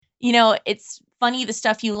it's funny the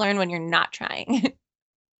stuff you learn when you're not trying.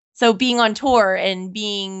 So being on tour and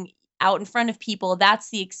being out in front of people, that's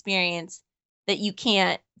the experience that you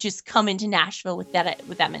can't just come into Nashville with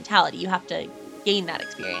that mentality. You have to gain that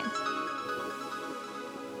experience.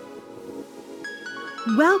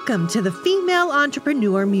 Welcome to the Female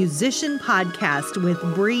Entrepreneur Musician Podcast with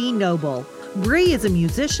Bree Noble. Bree is a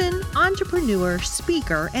musician, entrepreneur,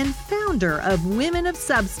 speaker, and founder of Women of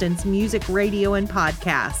Substance Music Radio and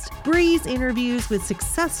Podcast. Bree's interviews with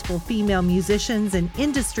successful female musicians and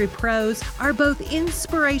industry pros are both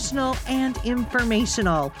inspirational and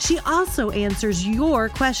informational. She also answers your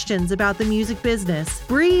questions about the music business.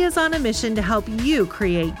 Bree is on a mission to help you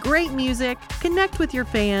create great music, connect with your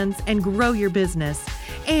fans, and grow your business,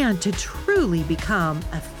 and to truly become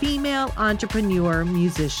a female entrepreneur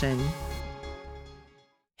musician.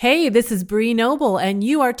 Hey, this is Bree Noble, and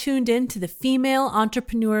you are tuned in to the Female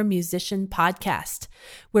Entrepreneur Musician Podcast,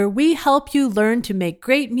 where we help you learn to make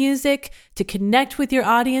great music, to connect with your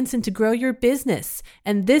audience, and to grow your business.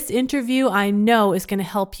 And this interview, I know, is going to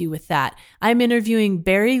help you with that. I'm interviewing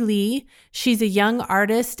Leigh. She's a young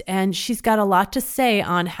artist, and she's got a lot to say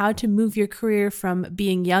on how to move your career from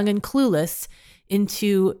being young and clueless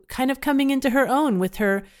into kind of coming into her own with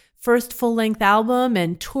her first full-length album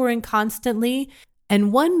and touring constantly.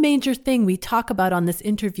 And one major thing we talk about on this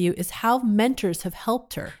interview is how mentors have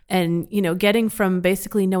helped her and, getting from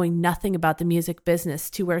basically knowing nothing about the music business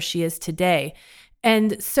to where she is today.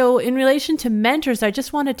 And so in relation to mentors, I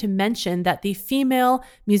just wanted to mention that the Female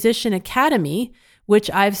Musician Academy, which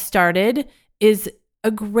I've started, is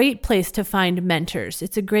a great place to find mentors.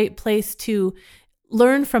 It's a great place to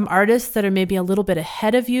learn from artists that are maybe a little bit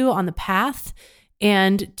ahead of you on the path,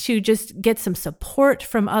 and to just get some support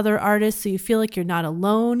from other artists so you feel like you're not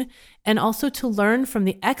alone, and also to learn from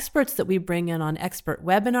the experts that we bring in on expert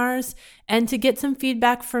webinars, and to get some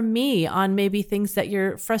feedback from me on maybe things that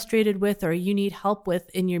you're frustrated with or you need help with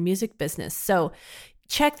in your music business. So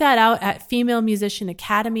check that out at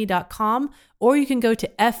femalemusicianacademy.com, or you can go to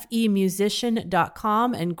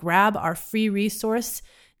FEM16.com and grab our free resource,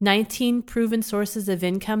 19 proven sources of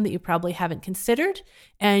income that you probably haven't considered,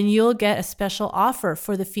 and you'll get a special offer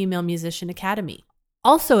for the Female Musician Academy.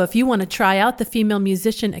 Also, if you want to try out the Female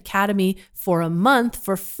Musician Academy for a month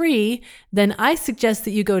for free, then I suggest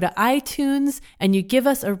that you go to iTunes and you give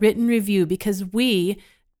us a written review, because we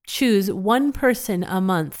choose one person a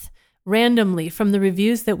month randomly from the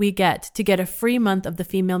reviews that we get to get a free month of the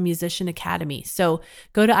Female Musician Academy. So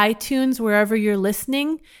go to iTunes wherever you're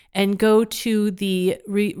listening and go to the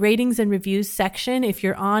ratings and reviews section. If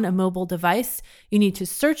you're on a mobile device, you need to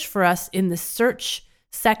search for us in the search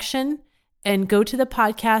section and go to the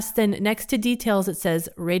podcast. Then next to details, it says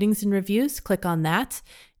ratings and reviews. Click on that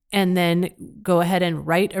and then go ahead and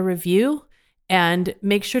write a review. And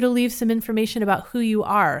make sure to leave some information about who you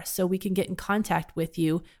are so we can get in contact with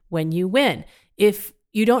you when you win. If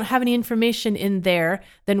you don't have any information in there,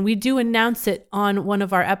 then we do announce it on one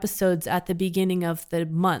of our episodes at the beginning of the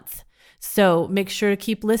month. So make sure to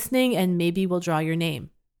keep listening and maybe we'll draw your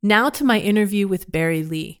name. Now to my interview with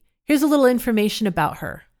Leigh. Here's a little information about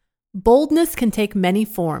her. Boldness can take many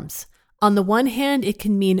forms. On the one hand, it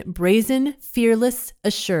can mean brazen, fearless,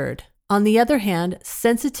 assured. On the other hand,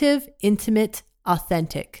 sensitive, intimate,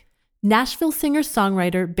 authentic. Nashville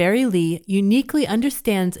singer-songwriter Leigh uniquely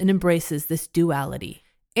understands and embraces this duality.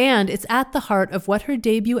 And it's at the heart of what her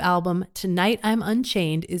debut album, Tonight I'm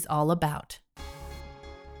Unchained, is all about.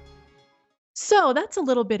 So that's a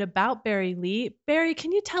little bit about Leigh. Barry,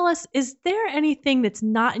 can you tell us, is there anything that's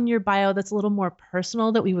not in your bio that's a little more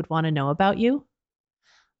personal that we would want to know about you?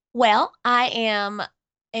 Well, I am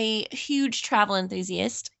a huge travel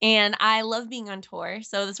enthusiast and I love being on tour.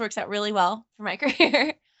 So this works out really well for my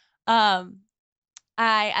career. I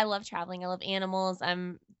love traveling. I love animals.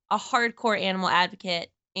 I'm a hardcore animal advocate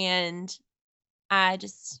and I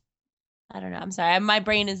don't know. I'm sorry. My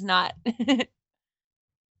brain is not.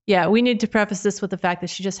 Yeah, we need to preface this with the fact that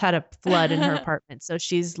she just had a flood in her apartment. So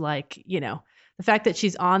she's like, the fact that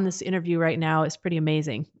she's on this interview right now is pretty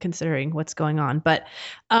amazing considering what's going on. But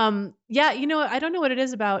I don't know what it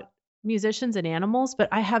is about musicians and animals, but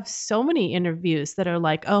I have so many interviews that are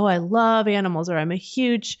like, oh, I love animals, or I'm a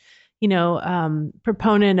huge,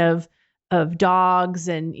 proponent of dogs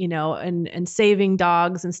and, and saving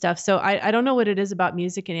dogs and stuff. So I don't know what it is about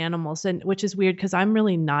music and animals, and which is weird because I'm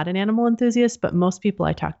really not an animal enthusiast, but most people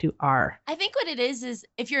I talk to are. I think what it is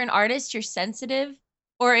if you're an artist, you're sensitive,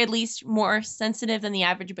 or at least more sensitive than the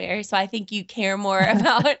average bear. So I think you care more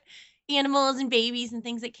about animals and babies and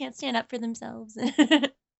things that can't stand up for themselves.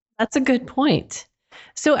 That's a good point.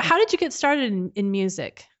 So how did you get started in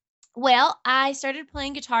music? Well, I started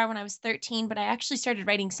playing guitar when I was 13, but I actually started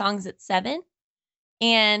writing songs at 7.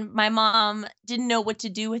 And my mom didn't know what to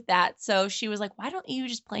do with that. So she was like, why don't you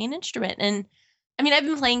just play an instrument? And I mean, I've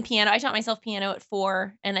been playing piano. I taught myself piano at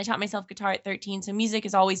 4 and I taught myself guitar at 13. So music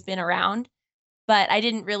has always been around, but I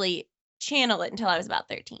didn't really channel it until I was about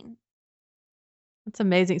 13. That's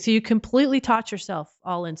amazing. So you completely taught yourself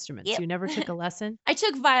all instruments. Yep. You never took a lesson? I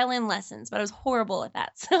took violin lessons, but I was horrible at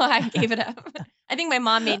that. So I gave it up. I think my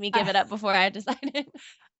mom made me give it up before I had decided.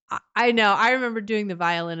 I know. I remember doing the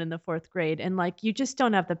violin in the 4th grade, and like you just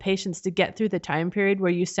don't have the patience to get through the time period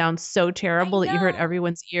where you sound so terrible that you hurt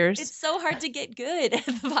everyone's ears. It's so hard to get good at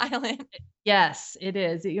the violin. Yes, it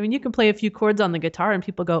is. I mean, you can play a few chords on the guitar and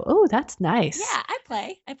people go, "Oh, that's nice." Yeah, I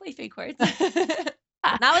play 3 chords.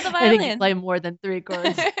 Not with the I think you violin. play more than 3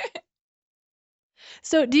 chords.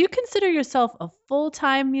 So, do you consider yourself a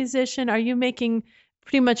full-time musician? Are you making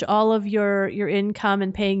pretty much all of your income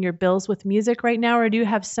and paying your bills with music right now, or do you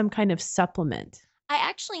have some kind of supplement? I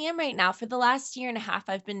actually am right now. For the last year and a half,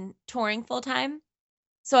 I've been touring full time.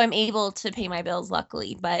 So I'm able to pay my bills,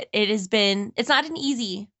 luckily. But it's not an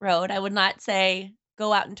easy road. I would not say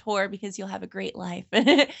go out and tour because you'll have a great life.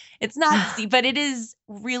 It's not easy, but it is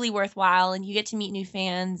really worthwhile. And you get to meet new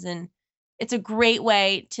fans. And it's a great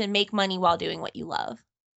way to make money while doing what you love.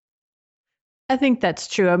 I think that's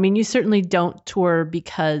true. I mean, you certainly don't tour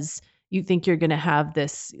because you think you're going to have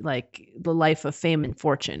this like the life of fame and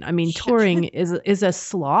fortune. I mean, touring is a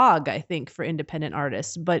slog, I think, for independent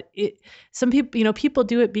artists, but some people, people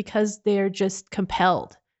do it because they're just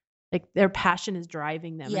compelled. Like their passion is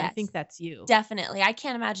driving them. Yes, and I think that's you. Definitely. I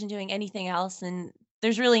can't imagine doing anything else. And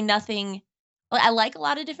there's really nothing, well, I like a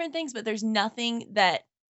lot of different things, but there's nothing that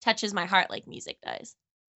touches my heart like music does.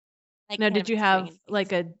 Now, did you have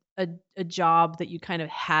like a job that you kind of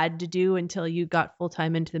had to do until you got full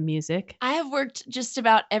time into the music? I have worked just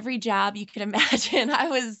about every job you could imagine.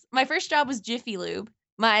 My first job was Jiffy Lube.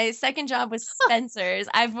 My second job was Spencer's.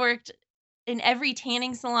 I've worked in every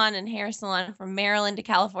tanning salon and hair salon from Maryland to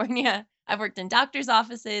California. I've worked in doctor's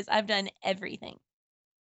offices. I've done everything.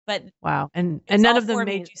 But wow. And none of them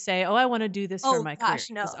made you say, "Oh, I want to do this for my career."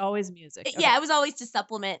 No. It was always music. Yeah, it was always to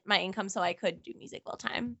supplement my income so I could do music full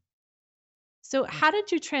time. So how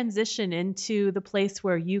did you transition into the place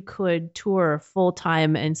where you could tour full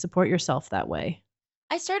time and support yourself that way?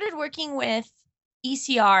 I started working with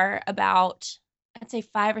ECR about, I'd say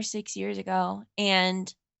 5 or 6 years ago,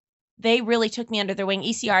 and they really took me under their wing.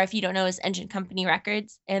 ECR, if you don't know, is Engine Company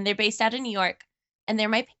Records, and they're based out of New York, and they're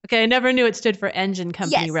my... Okay, I never knew it stood for Engine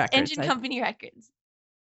Company Records. Engine Company Records.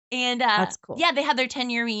 And that's cool. Yeah, they had their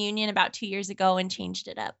 10-year reunion about 2 years ago and changed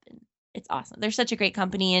it up, and it's awesome. They're such a great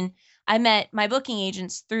company, and I met my booking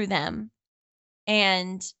agents through them,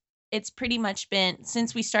 and it's pretty much been,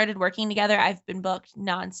 since we started working together, I've been booked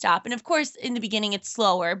nonstop. And of course, in the beginning, it's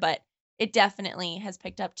slower, but it definitely has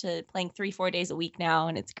picked up to playing 3-4 days a week now,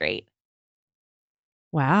 and it's great.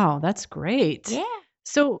 Wow, that's great. Yeah.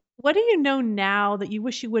 So what do you know now that you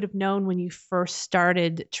wish you would have known when you first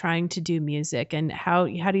started trying to do music, and how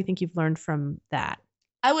do you think you've learned from that?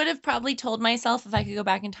 I would have probably told myself if I could go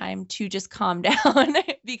back in time to just calm down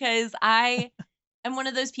because I am one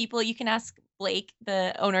of those people. You can ask Blake,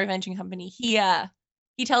 the owner of Engine Company. He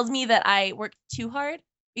tells me that I work too hard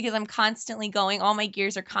because I'm constantly going, all my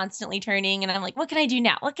gears are constantly turning, and I'm like, what can I do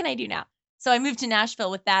now? What can I do now? So I moved to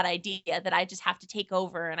Nashville with that idea that I just have to take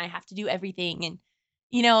over and I have to do everything. And,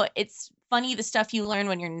 it's funny the stuff you learn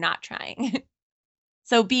when you're not trying.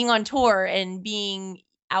 So being on tour and being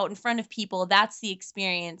out in front of people, that's the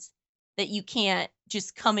experience that you can't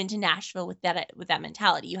just come into Nashville with that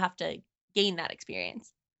mentality. You have to gain that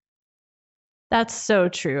experience. That's so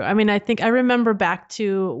true. I mean, I think I remember back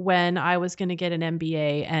to when I was going to get an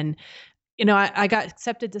MBA, and I got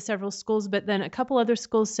accepted to several schools, but then a couple other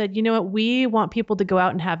schools said, you know what, we want people to go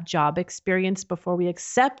out and have job experience before we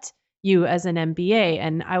accept you as an MBA.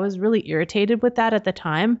 And I was really irritated with that at the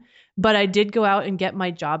time, but I did go out and get my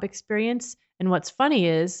job experience. And what's funny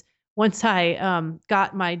is once I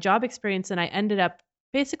got my job experience and I ended up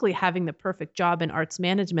basically having the perfect job in arts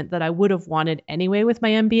management that I would have wanted anyway with my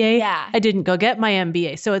MBA, I didn't go get my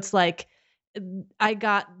MBA. So it's like I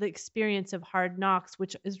got the experience of hard knocks,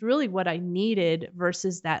 which is really what I needed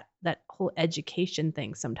versus that whole education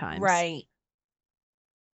thing sometimes. Right.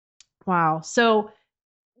 Wow. So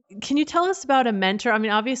can you tell us about a mentor? I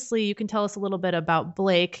mean, obviously you can tell us a little bit about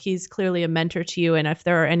Blake. He's clearly a mentor to you. And if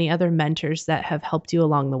there are any other mentors that have helped you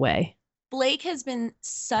along the way. Blake has been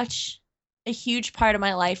such a huge part of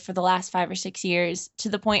my life for the last 5 or 6 years, to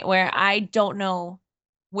the point where I don't know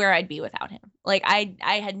where I'd be without him. Like I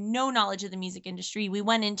had no knowledge of the music industry. We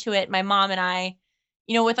went into it, my mom and I,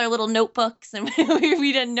 with our little notebooks, and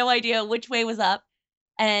we had no idea which way was up.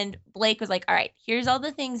 And Blake was like, all right, here's all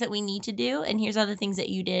the things that we need to do, and here's all the things that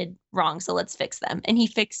you did wrong, so let's fix them. And he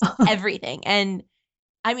fixed everything. And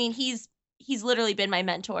I mean, he's literally been my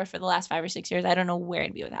mentor for the last 5 or 6 years. I don't know where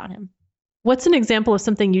I'd be without him. What's an example of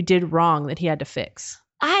something you did wrong that he had to fix?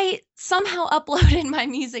 I somehow uploaded my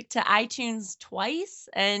music to iTunes twice,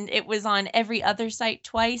 and it was on every other site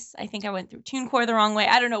twice. I think I went through TuneCore the wrong way.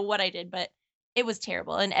 I don't know what I did, but it was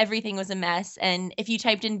terrible, and everything was a mess. And if you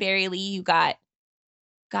typed in Bari Leigh, you got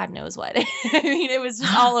God knows what. I mean, it was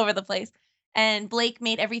just all over the place. And Blake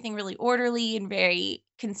made everything really orderly and very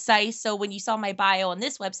concise. So when you saw my bio on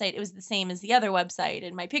this website, it was the same as the other website,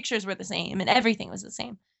 and my pictures were the same, and everything was the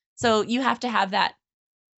same. So you have to have that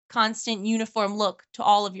constant uniform look to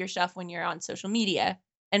all of your stuff when you're on social media.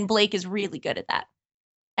 And Blake is really good at that.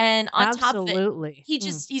 And on top of it,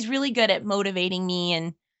 he's really good at motivating me,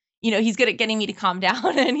 and he's good at getting me to calm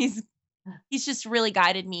down, and he's just really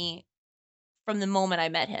guided me from the moment I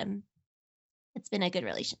met him. It's been a good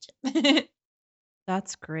relationship.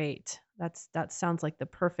 That's great. That sounds like the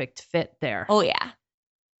perfect fit there. Oh yeah.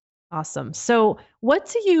 Awesome. So what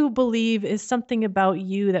do you believe is something about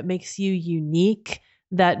you that makes you unique,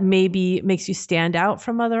 that maybe makes you stand out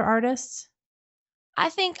from other artists? I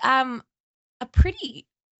think I'm a pretty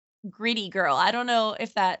gritty girl. I don't know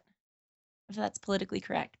if that's politically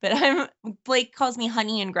correct, but Blake calls me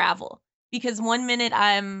honey and gravel, because one minute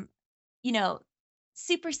I'm,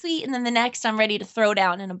 super sweet, and then the next I'm ready to throw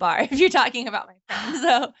down in a bar, if you're talking about my friend.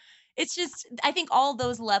 So it's just, I think all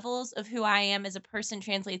those levels of who I am as a person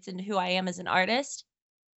translates into who I am as an artist.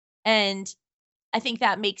 And I think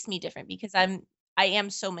that makes me different, because I am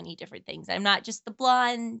so many different things. I'm not just the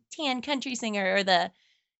blonde tan country singer, or the,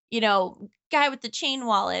 guy with the chain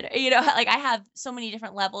wallet, like I have so many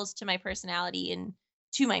different levels to my personality and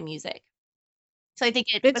to my music. So I think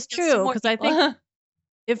it's true, because I think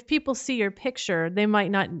if people see your picture, they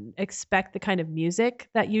might not expect the kind of music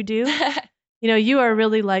that you do. You are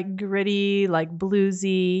really like gritty, like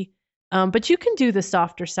bluesy, but you can do the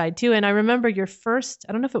softer side too. And I remember I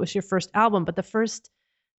don't know if it was your first album, but the first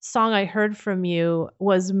song I heard from you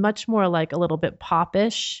was much more like a little bit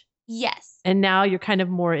popish. Yes. And now you're kind of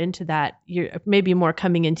more into that. You're maybe more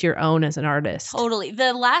coming into your own as an artist. Totally.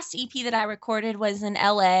 The last EP that I recorded was in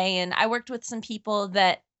LA, and I worked with some people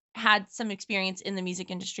that had some experience in the music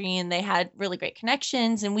industry, and they had really great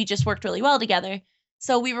connections, and we just worked really well together.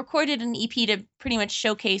 So we recorded an EP to pretty much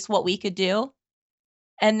showcase what we could do.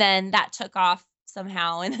 And then that took off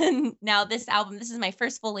somehow. And then now this is my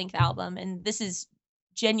first full-length album, and this is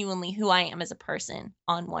genuinely who I am as a person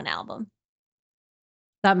on one album.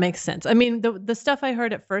 That makes sense. I mean, the stuff I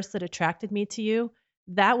heard at first that attracted me to you,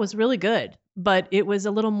 that was really good, but it was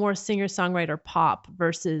a little more singer-songwriter pop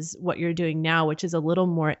versus what you're doing now, which is a little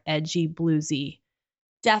more edgy, bluesy.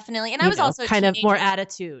 Definitely. And I was also kind of more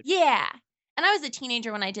attitude. Yeah. And I was a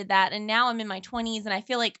teenager when I did that, and now I'm in my 20s, and I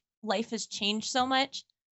feel like life has changed so much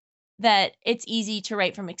that it's easy to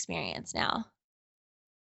write from experience now.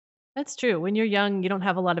 That's true. When you're young, you don't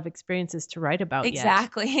have a lot of experiences to write about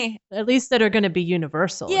Exactly. yet. At least that are going to be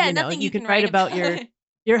universal. Yeah, nothing you can write about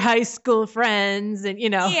your high school friends and,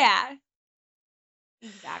 Yeah.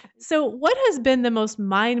 Exactly. So what has been the most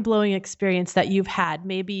mind-blowing experience that you've had?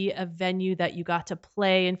 Maybe a venue that you got to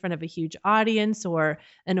play in front of a huge audience, or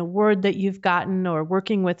an award that you've gotten, or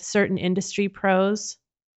working with certain industry pros?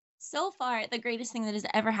 So far, the greatest thing that has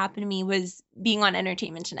ever happened to me was being on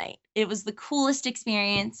Entertainment Tonight. It was the coolest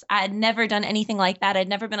experience. I had never done anything like that. I'd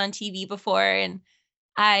never been on TV before, and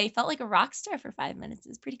I felt like a rock star for 5 minutes. It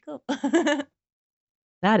was pretty cool.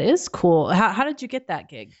 That is cool. How did you get that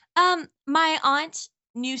gig? My aunt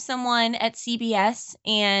knew someone at CBS,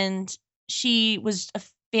 and she was a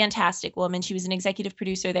fantastic woman. She was an executive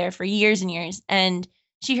producer there for years and years, and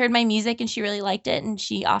she heard my music and she really liked it, and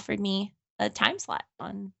she offered me a time slot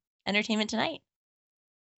on Entertainment Tonight.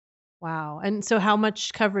 Wow. And so how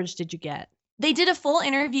much coverage did you get? They did a full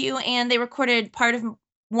interview, and they recorded part of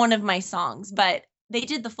one of my songs, but they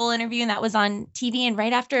did the full interview, and that was on TV, and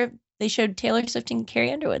right after they showed Taylor Swift and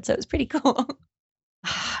Carrie Underwood, so it was pretty cool.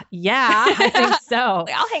 Yeah, I think so.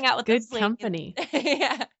 I'll hang out with good company.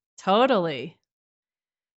 Yeah. Totally.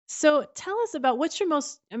 So tell us about your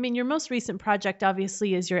most recent project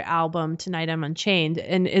obviously is your album, Tonight I'm Unchained.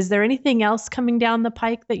 And is there anything else coming down the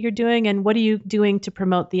pike that you're doing? And what are you doing to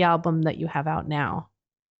promote the album that you have out now?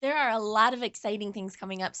 There are a lot of exciting things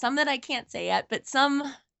coming up, some that I can't say yet, but some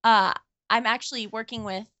I'm actually working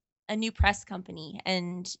with a new press company,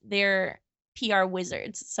 and they're PR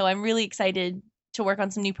wizards. So I'm really excited to work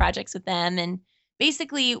on some new projects with them. And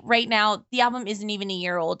basically right now, the album isn't even a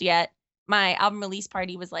year old yet. my album release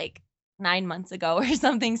party was like 9 months ago or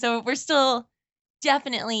something. So we're still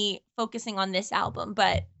definitely focusing on this album,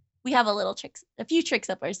 but we have a few tricks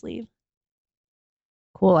up our sleeve.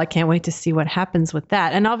 Cool. I can't wait to see what happens with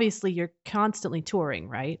that. And obviously you're constantly touring,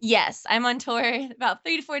 right? Yes, I'm on tour about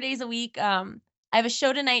 3 to 4 days a week. I have a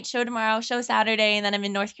show tonight, show tomorrow, show Saturday, and then I'm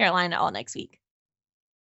in North Carolina all next week.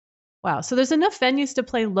 Wow. So there's enough venues to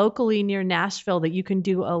play locally near Nashville that you can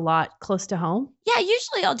do a lot close to home? Yeah,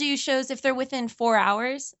 usually I'll do shows if they're within 4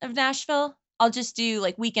 hours of Nashville. I'll just do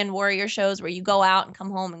like weekend warrior shows where you go out and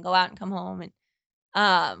come home and go out and come home.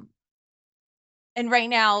 Um and right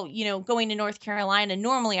now, going to North Carolina,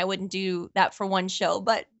 normally I wouldn't do that for one show,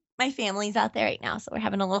 but my family's out there right now, so we're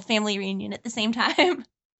having a little family reunion at the same time.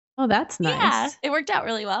 Oh, that's Yeah, nice. it worked out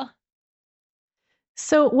really well.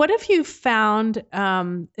 So what have you found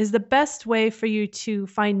is the best way for you to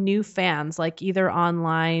find new fans, like either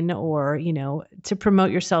online or, to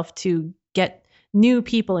promote yourself to get new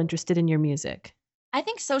people interested in your music? I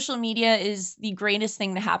think social media is the greatest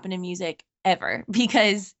thing to happen in music ever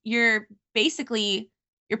because you're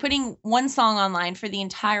putting one song online for the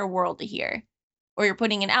entire world to hear, or you're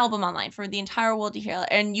putting an album online for the entire world to hear.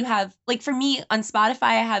 And you have, like, for me on Spotify,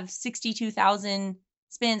 I have 62,000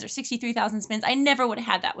 spins or 63,000 spins. I never would have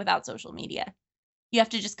had that without social media. You have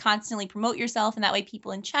to just constantly promote yourself, and that way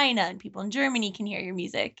people in China and people in Germany can hear your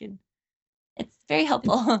music, and it's very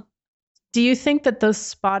helpful. Do you think that those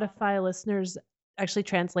Spotify listeners actually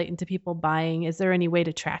translate into people buying? Is there any way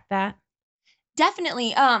to track that?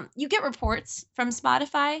 Definitely. You get reports from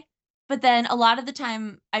Spotify, but then a lot of the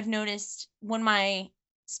time I've noticed when my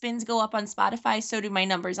spins go up on Spotify, so do my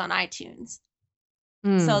numbers on iTunes.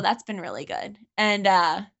 So that's been really good. And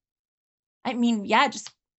I mean, yeah, just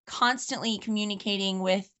constantly communicating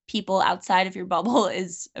with people outside of your bubble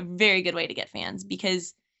is a very good way to get fans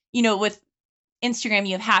because, with Instagram,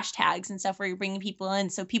 you have hashtags and stuff where you're bringing people in.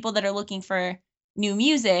 So people that are looking for new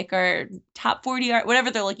music or top 40 art, whatever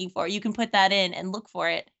they're looking for, you can put that in and look for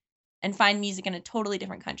it and find music in a totally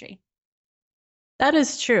different country. That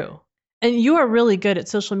is true. And you are really good at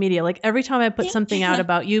social media. Like every time I put something out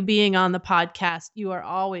about you being on the podcast, you are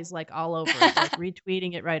always like all over it, like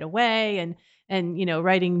retweeting it right away and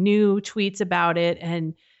writing new tweets about it.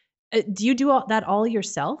 And do you do that all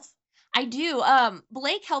yourself? I do.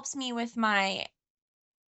 Blake helps me with my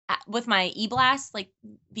e-blast, like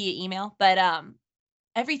via email, but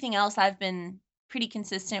everything else I've been pretty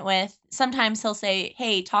consistent with. Sometimes he'll say,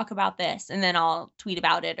 "Hey, talk about this," and then I'll tweet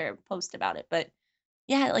about it or post about it. But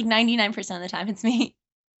yeah, like 99% of the time it's me.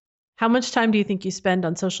 How much time do you think you spend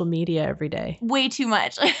on social media every day? Way too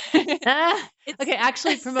much. Okay,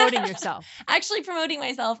 actually promoting yourself. Actually promoting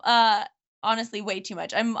myself. Honestly, way too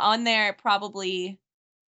much. I'm on there probably,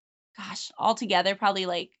 gosh, altogether, probably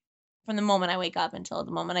like from the moment I wake up until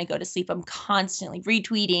the moment I go to sleep, I'm constantly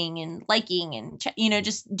retweeting and liking and,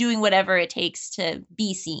 just doing whatever it takes to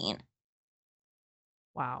be seen.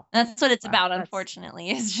 Wow. That's what it's about, unfortunately.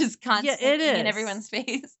 It's just constantly being in everyone's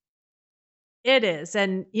face. It is.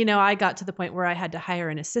 And, I got to the point where I had to hire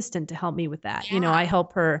an assistant to help me with that. Yeah. I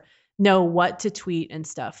help her know what to tweet and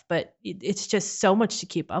stuff, but it's just so much to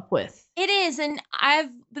keep up with. It is. And I've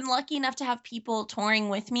been lucky enough to have people touring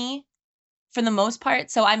with me for the most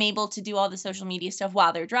part. So I'm able to do all the social media stuff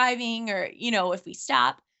while they're driving or, if we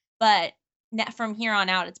stop. But from here on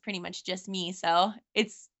out, it's pretty much just me. So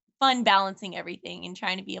it's fun balancing everything and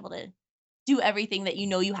trying to be able to do everything that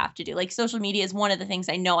you have to do. Like social media is one of the things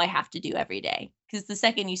I know I have to do every day because the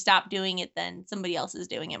second you stop doing it, then somebody else is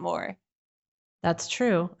doing it more. That's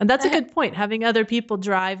true. And that's a good point. Having other people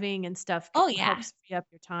driving and stuff helps free up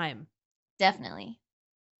your time. Definitely.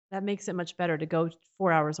 That makes it much better to go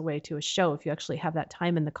 4 hours away to a show if you actually have that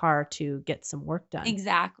time in the car to get some work done.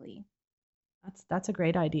 Exactly. That's a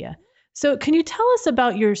great idea. So can you tell us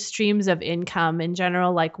about your streams of income in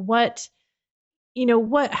general? Like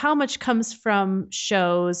how much comes from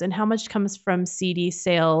shows and how much comes from CD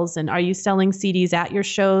sales? And are you selling CDs at your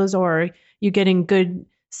shows or are you getting good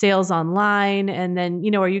sales online? And then,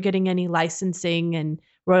 are you getting any licensing and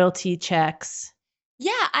royalty checks?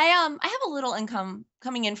 Yeah, I have a little income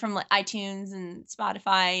coming in from like iTunes and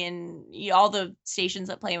Spotify and all the stations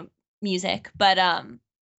that play music, but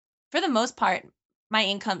for the most part, my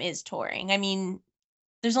income is touring. I mean,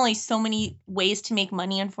 there's only so many ways to make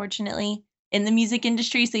money, unfortunately, in the music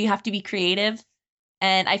industry, so you have to be creative,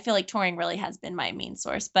 and I feel like touring really has been my main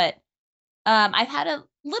source. But I've had a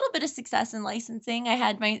little bit of success in licensing. I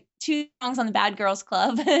had my 2 songs on the Bad Girls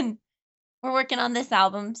Club, and we're working on this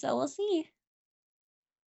album, so we'll see.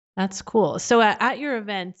 That's cool. So at your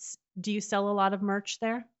events, do you sell a lot of merch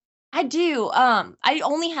there? I do. I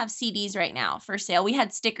only have CDs right now for sale. We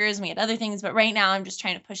had stickers and we had other things, but right now I'm just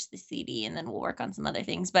trying to push the CD and then we'll work on some other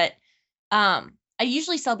things. But I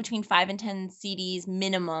usually sell between 5 and 10 CDs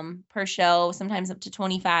minimum per show, sometimes up to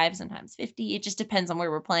 25, sometimes 50. It just depends on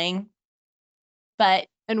where we're playing. But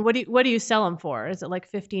And what do you sell them for? Is it like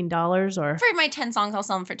 $15 or? for my 10 songs, I'll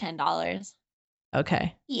sell them for $10.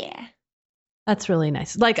 Okay. Yeah. That's really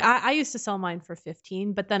nice. Like I used to sell mine for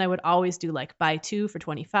 15, but then I would always do like buy 2 for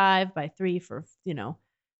 25, buy 3 for, it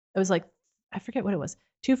was like, I forget what it was.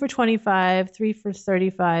 2 for 25, 3 for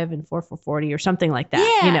 35, and 4 for 40 or something like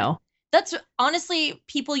that, Yeah. That's honestly,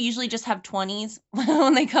 people usually just have 20s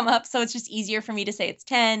when they come up. So it's just easier for me to say it's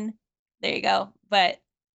 10. There you go. But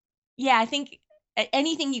yeah, I think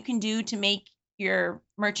anything you can do to make your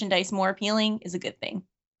merchandise more appealing is a good thing.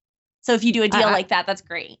 So if you do a deal like that, that's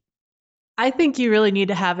great. I think you really need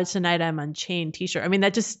to have a Tonight I'm Unchained t-shirt. I mean,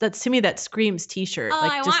 that's to me, that screams t-shirt,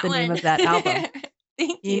 like just the name of that album.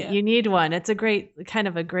 Thank you. You need one. It's a great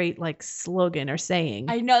like slogan or saying.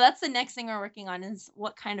 I know that's the next thing we're working on is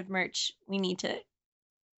what kind of merch we need to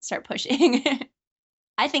start pushing.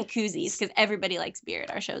 I think koozies because everybody likes beer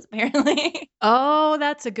at our shows apparently. Oh,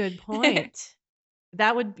 that's a good point.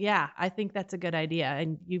 I think that's a good idea.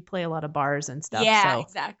 And you play a lot of bars and stuff. Yeah, so.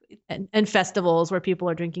 Exactly. And festivals where people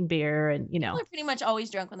are drinking beer and, People are pretty much always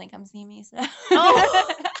drunk when they come see me. So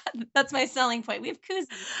oh. That's my selling point. We have koozies.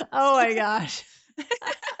 Oh my gosh.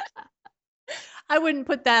 I wouldn't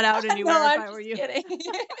put that out anywhere if I were you. Kidding.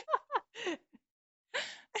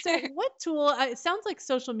 So what tool, it sounds like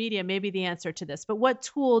social media may be the answer to this, but what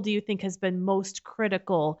tool do you think has been most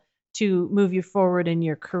critical to move you forward in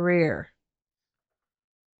your career?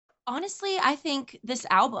 Honestly, I think this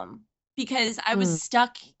album, because I was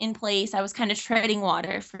stuck in place. I was kind of treading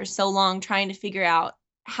water for so long, trying to figure out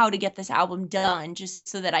how to get this album done just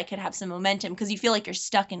so that I could have some momentum, because you feel like you're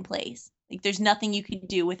stuck in place. Like there's nothing you can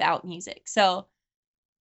do without music. So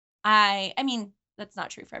I mean, that's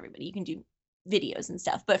not true for everybody. You can do videos and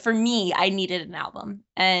stuff, but for me, I needed an album.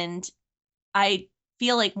 And I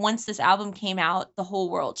feel like once this album came out, the whole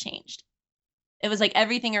world changed. It was like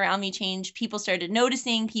everything around me changed. People started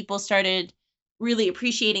noticing, people started really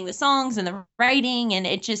appreciating the songs and the writing. And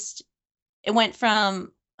it went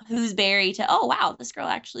from who's Bari to, oh, wow, this girl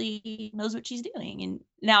actually knows what she's doing. And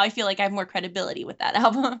now I feel like I have more credibility with that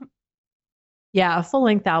album. Yeah, a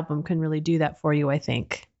full-length album can really do that for you, I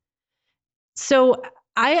think. So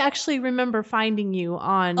I actually remember finding you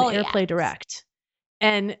on Airplay Direct.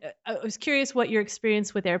 And I was curious what your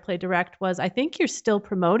experience with Airplay Direct was. I think you're still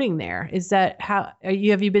promoting there. Is that how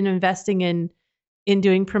have you been investing in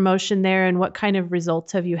doing promotion there, and what kind of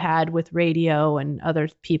results have you had with radio and other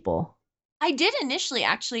people? I did initially,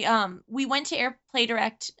 actually. We went to Airplay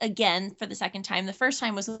Direct again for the second time. The first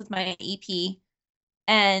time was with my EP,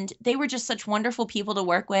 and they were just such wonderful people to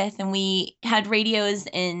work with. And we had radios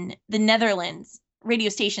in the Netherlands, radio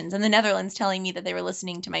stations in the Netherlands telling me that they were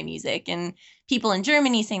listening to my music, and people in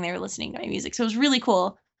Germany saying they were listening to my music. So it was really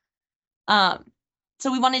cool.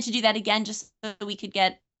 So we wanted to do that again just so we could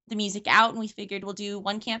get the music out, and we figured we'll do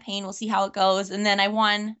one campaign, we'll see how it goes. And then I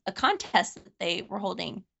won a contest that they were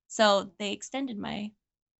holding. So they extended my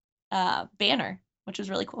banner, which was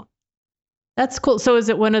really cool. That's cool. So is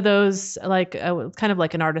it one of those like kind of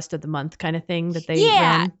like an artist of the month kind of thing that they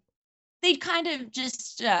run? They'd kind of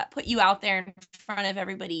just put you out there in front of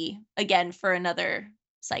everybody again for another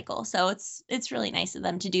cycle. So it's really nice of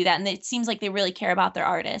them to do that. And it seems like they really care about their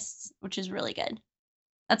artists, which is really good.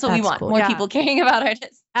 That's what we want. Cool. More people caring about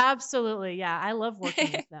artists. Absolutely. Yeah. I love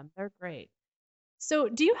working with them. They're great. So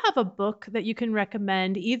do you have a book that you can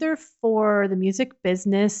recommend either for the music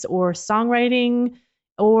business or songwriting,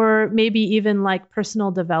 or maybe even like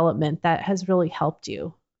personal development that has really helped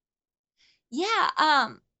you? Yeah.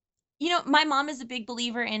 My mom is a big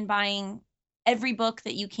believer in buying every book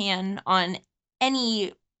that you can on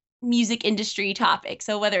any music industry topic.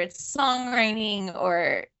 So whether it's songwriting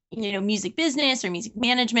or, music business or music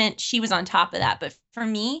management, she was on top of that. But for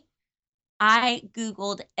me, I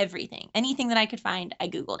Googled everything. Anything that I could find, I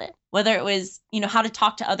Googled it. Whether it was, how to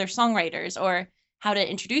talk to other songwriters or how to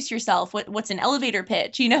introduce yourself, what's an elevator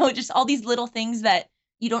pitch, just all these little things that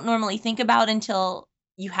you don't normally think about until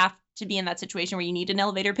you have to be in that situation where you need an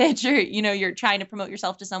elevator pitch or, you're trying to promote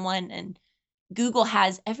yourself to someone. And Google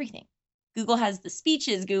has everything. Google has the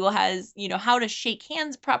speeches. Google has, how to shake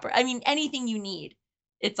hands proper. I mean, anything you need,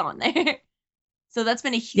 it's on there. So that's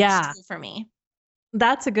been a huge tool for me.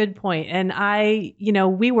 That's a good point. And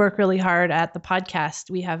we work really hard at the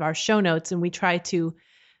podcast. We have our show notes and we try to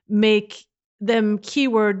make them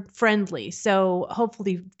keyword friendly. So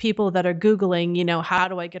hopefully people that are Googling, how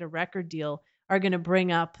do I get a record deal, are going to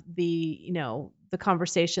bring up the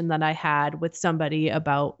conversation that I had with somebody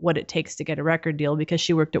about what it takes to get a record deal because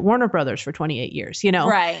she worked at Warner Brothers for 28 years,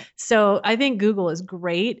 Right. So I think Google is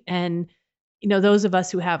great. And, those of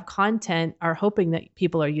us who have content are hoping that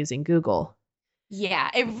people are using Google.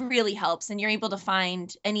 Yeah, it really helps. And you're able to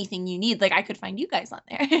find anything you need. Like I could find you guys on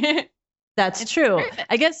there. That's It's true. perfect.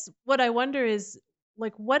 I guess what I wonder is,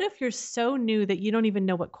 like, what if you're so new that you don't even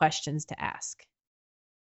know what questions to ask?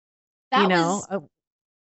 That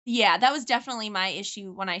was definitely my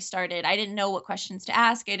issue when I started. I didn't know what questions to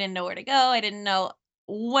ask. I didn't know where to go. I didn't know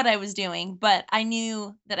what I was doing, but I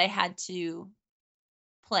knew that I had to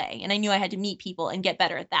play and I knew I had to meet people and get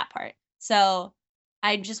better at that part. So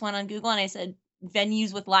I just went on Google and I said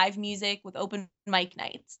venues with live music with open mic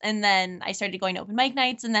nights. And then I started going to open mic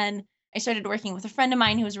nights, and then I started working with a friend of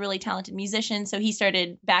mine who was a really talented musician. So he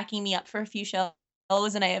started backing me up for a few shows,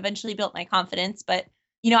 and I eventually built my confidence. But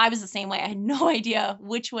I was the same way. I had no idea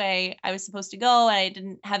which way I was supposed to go. And I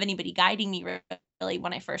didn't have anybody guiding me really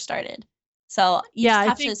when I first started. So you just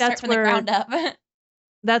have to start from the ground up.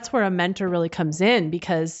 That's where a mentor really comes in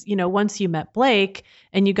because, once you met Blake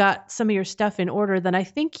and you got some of your stuff in order, then I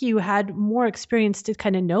think you had more experience to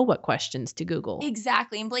kind of know what questions to Google.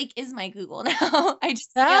 Exactly. And Blake is my Google now. I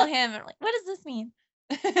just email him and I'm like, what does this mean?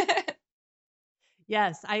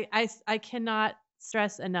 Yes. I cannot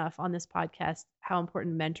stress enough on this podcast how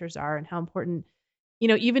important mentors are and how important,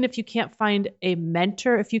 even if you can't find a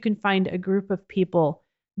mentor, if you can find a group of people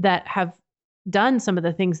that have done some of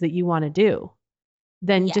the things that you want to do,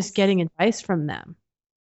 then just getting advice from them,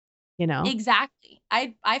 Exactly.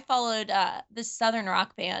 I followed this Southern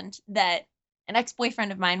rock band that an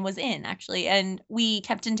ex-boyfriend of mine was in, actually, and we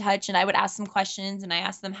kept in touch, and I would ask them questions, and I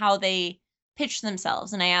asked them how they pitch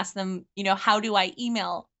themselves, and I asked them, how do I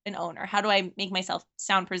email an owner? How do I make myself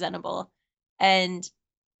sound presentable? And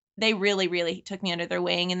they really, really took me under their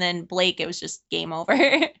wing. And then Blake, it was just game over.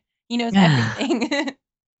 He knows everything.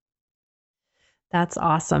 That's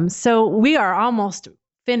awesome. So we are almost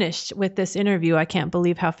finished with this interview. I can't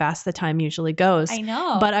believe how fast the time usually goes. I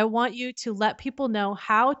know. But I want you to let people know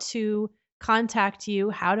how to contact you,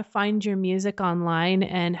 how to find your music online,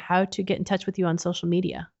 and how to get in touch with you on social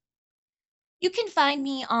media. You can find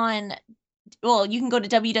me you can go to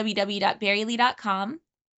www.barileigh.com,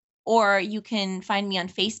 or you can find me on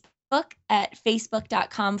Facebook at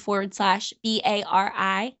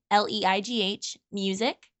facebook.com/BARILEIGH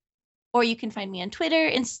music. Or you can find me on Twitter,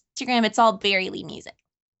 Instagram. It's all Bari Leigh Music.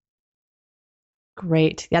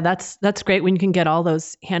 Great. Yeah, that's great when you can get all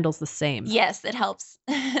those handles the same. Yes, it helps.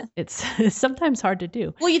 It's sometimes hard to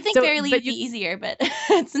do. Well, you'd think Bari Leigh would be easier, but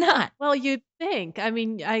it's not. Well, you'd think. I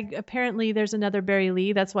mean, apparently there's another Bari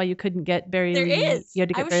Leigh. That's why you couldn't get Bari Leigh. There is. You had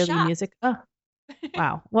to get Bari Leigh Music. Oh,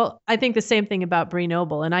 wow. Well, I think the same thing about Bri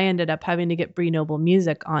Noble, and I ended up having to get Bri Noble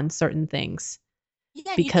Music on certain things.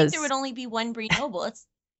 Yeah, you think there would only be one Bri Noble. It's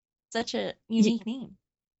such a unique name.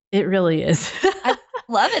 It really is. I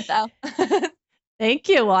love it, though. Thank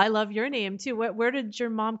you. Well, I love your name, too. Where did your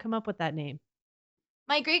mom come up with that name?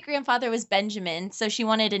 My great-grandfather was Benjamin, so she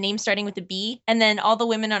wanted a name starting with a B, and then all the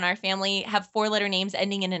women on our family have 4-letter names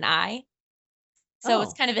ending in an I. So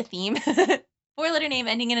it's kind of a theme. 4-letter name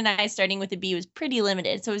ending in an I starting with a B was pretty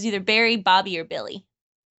limited, so it was either Barry, Bobby, or Billy.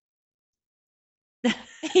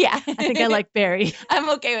 Yeah. I think I like Barry. I'm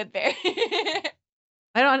okay with Barry.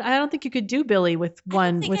 I don't think you could do Billy with 4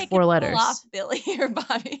 letters. Pull off Billy or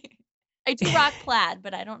Bobby. I do rock plaid,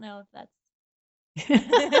 but I don't know if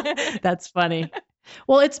that's. That's funny.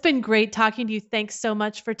 Well, it's been great talking to you. Thanks so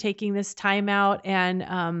much for taking this time out.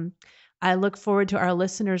 And I look forward to our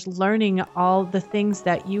listeners learning all the things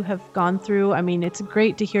that you have gone through. I mean, it's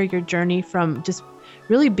great to hear your journey from just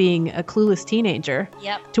really being a clueless teenager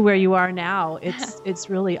to where you are now. It's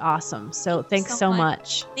really awesome. So thanks so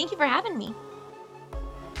much. Thank you for having me.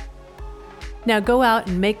 Now go out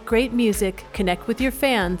and make great music, connect with your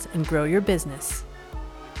fans, and grow your business.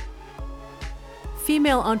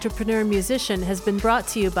 Female Entrepreneur Musician has been brought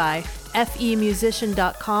to you by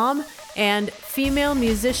FEM16.com and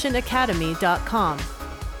FemaleMusicianAcademy.com.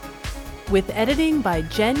 With editing by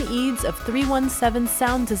Jen Eads of 317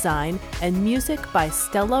 Sound Design and music by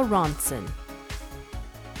Stella Ronson.